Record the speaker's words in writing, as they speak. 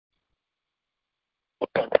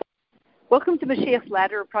Welcome to Mashiach's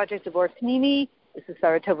Ladder, a project of Or Pnimi. This is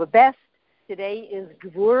Sarah Tova Best. Today is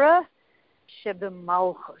Gvura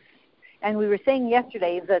Shebemalchus. And we were saying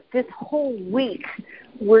yesterday that this whole week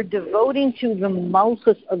we're devoting to the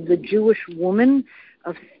Malchus of the Jewish woman,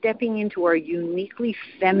 of stepping into our uniquely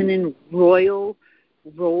feminine royal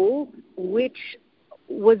role, which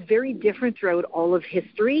was very different throughout all of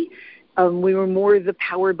history. We were more the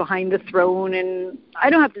power behind the throne, and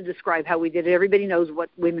I don't have to describe how we did it. Everybody knows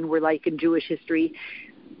what women were like in Jewish history.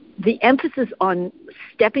 The emphasis on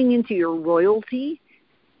stepping into your royalty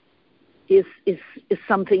is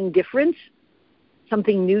something different,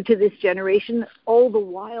 something new to this generation, all the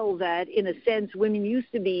while that, in a sense, women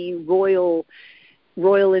used to be royal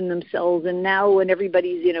in themselves, and now when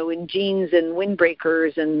everybody's, in jeans and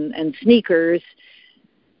windbreakers and sneakers,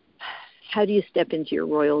 how do you step into your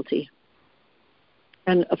royalty?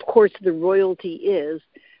 And, of course, the royalty is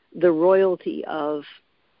the royalty of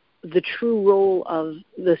the true role of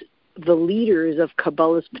the leaders of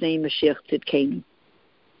Kabbalah's Pnei Mashiach Tzidkenu,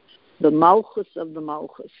 the Malchus of the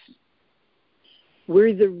Malchus.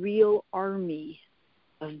 We're the real army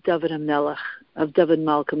of David HaMelech, of David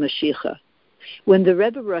Malka Mashiach. When the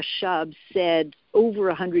Rebbe Rashab said over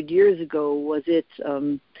 100 years ago, was it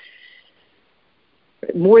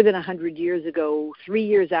more than 100 years ago, 3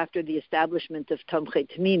 years after the establishment of Tamchei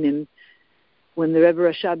Tmimim, when the Rebbe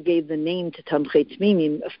Rashab gave the name to Tamchei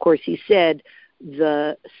Tmimim, of course he said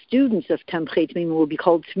the students of Tamchei Tmimim will be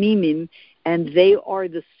called Tmimim, and they are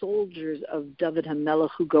the soldiers of David HaMelech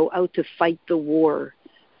who go out to fight the war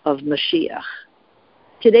of Mashiach.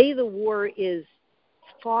 Today the war is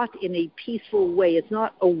fought in a peaceful way. It's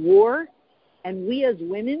not a war, and we as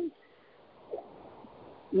women,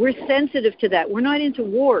 we're sensitive to that. We're not into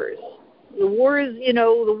wars. The wars,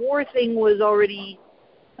 the war thing was already,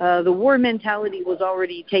 the war mentality was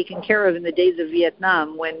already taken care of in the days of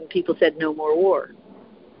Vietnam when people said no more war.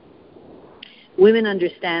 Women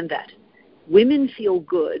understand that. Women feel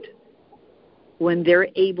good when they're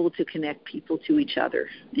able to connect people to each other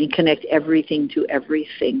and connect everything to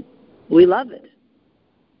everything. We love it.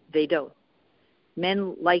 They don't.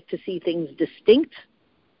 Men like to see things distinct.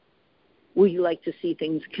 We like to see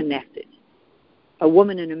things connected. A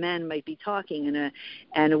woman and a man might be talking,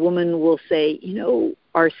 and a woman will say,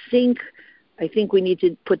 our sink, I think we need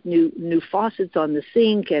to put new faucets on the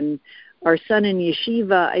sink, and our son in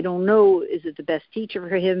yeshiva, I don't know, is it the best teacher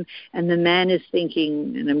for him? And the man is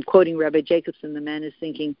thinking, and I'm quoting Rabbi Jacobson, the man is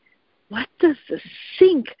thinking, what does the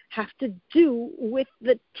sink have to do with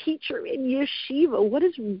the teacher in yeshiva? What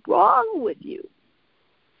is wrong with you?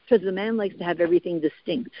 Because the man likes to have everything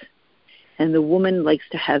distinct, and the woman likes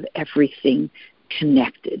to have everything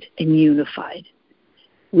connected and unified.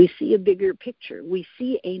 We see a bigger picture. We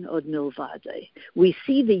see Ein Od Milvadeh. We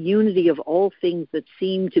see the unity of all things that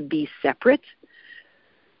seem to be separate.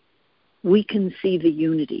 We can see the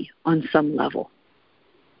unity on some level.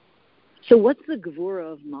 So what's the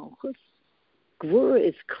Gvura of Malchus? Gvura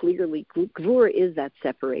is that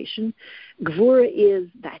separation. Gvura is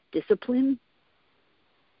that discipline.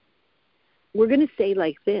 We're going to say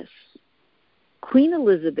like this. Queen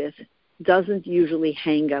Elizabeth doesn't usually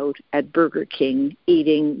hang out at Burger King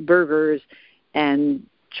eating burgers and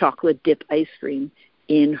chocolate dip ice cream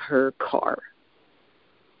in her car.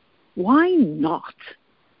 Why not?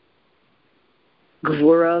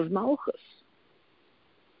 Gvura of Malchus.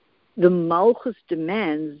 The Malchus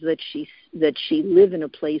demands that she live in a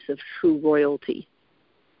place of true royalty.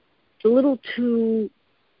 It's a little too,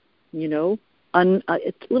 it's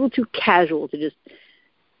a little too casual to just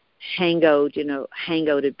hang out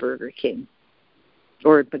at Burger King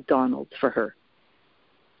or at McDonald's for her.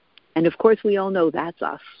 And of course, we all know that's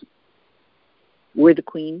us. We're the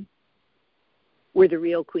queen. We're the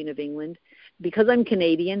real Queen of England. Because I'm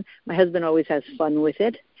Canadian, my husband always has fun with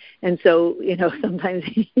it. And so, sometimes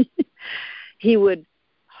he would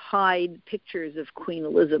hide pictures of Queen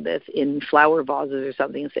Elizabeth in flower vases or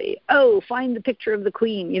something and say, oh, find the picture of the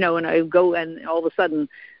queen, and I go, and all of a sudden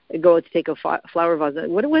I go out to take a flower vase.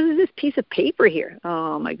 What is this piece of paper here?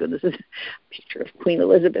 Oh, my goodness, it's a picture of Queen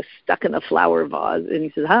Elizabeth stuck in a flower vase. And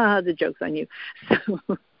he says, the joke's on you.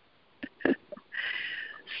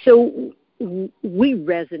 So we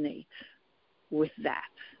resonate with that.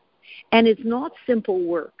 And it's not simple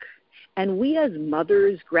work. And we as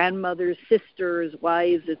mothers, grandmothers, sisters,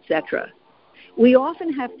 wives, etc., we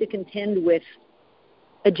often have to contend with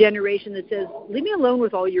a generation that says, leave me alone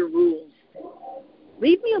with all your rules.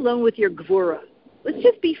 Leave me alone with your gvura. Let's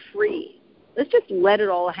just be free. Let's just let it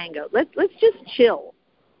all hang out. Let's just chill.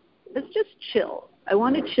 Let's just chill. I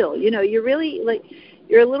want to chill. You're really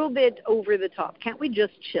you're a little bit over the top. Can't we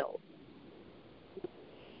just chill?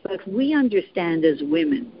 But we understand as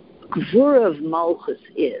women, Gvura of Malchus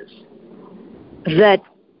is that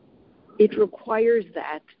it requires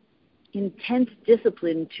that intense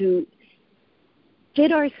discipline to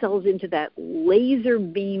get ourselves into that laser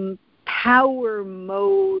beam power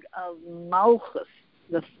mode of Malchus,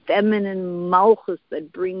 the feminine Malchus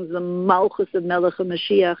that brings the Malchus of Melech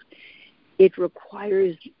HaMashiach. It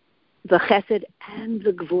requires the Chesed and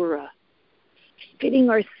the Gvura, fitting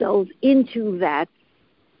ourselves into that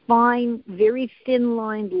fine, very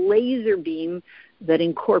thin-lined laser beam that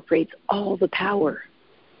incorporates all the power.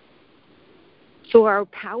 So our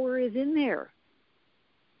power is in there,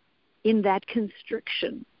 in that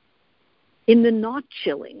constriction, in the not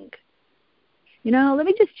chilling. Let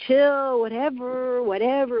me just chill, whatever.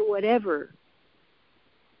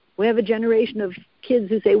 We have a generation of kids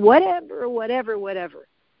who say, whatever.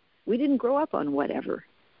 We didn't grow up on whatever.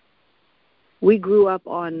 We grew up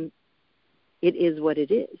on it is what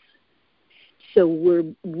it is.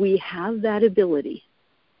 So we have that ability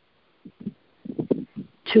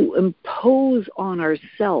to impose on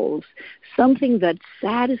ourselves something that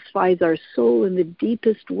satisfies our soul in the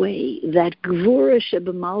deepest way, that Gvura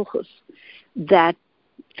Shebemalchus, that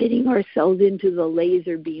fitting ourselves into the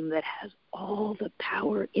laser beam that has all the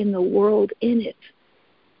power in the world in it.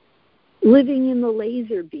 Living in the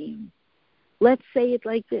laser beam. Let's say it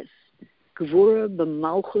like this. Gvura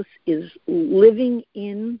b'malchus is living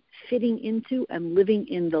in, fitting into, and living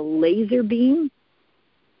in the laser beam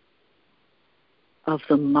of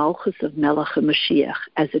the Malchus of Melech HaMashiach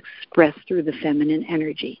as expressed through the feminine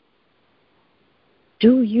energy.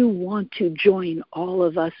 Do you want to join all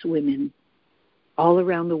of us women all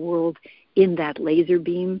around the world in that laser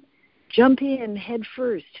beam? Jump in head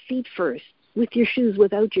first, feet first, with your shoes,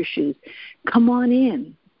 without your shoes. Come on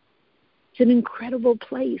in. It's an incredible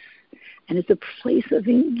place. And it's a place of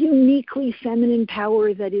uniquely feminine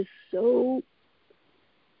power that is so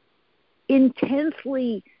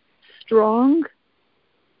intensely strong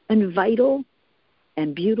and vital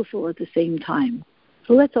and beautiful at the same time.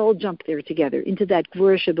 So let's all jump there together into that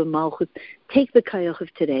Gvura Shebemalchus. Take the Kayach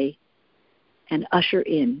of today and usher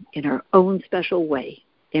in our own special way,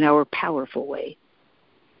 in our powerful way,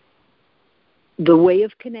 the way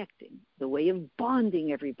of connecting, the way of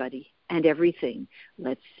bonding everybody and everything.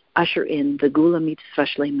 Let's usher in the Gula Mitzvah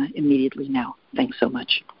Shlema immediately now. Thanks so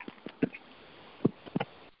much.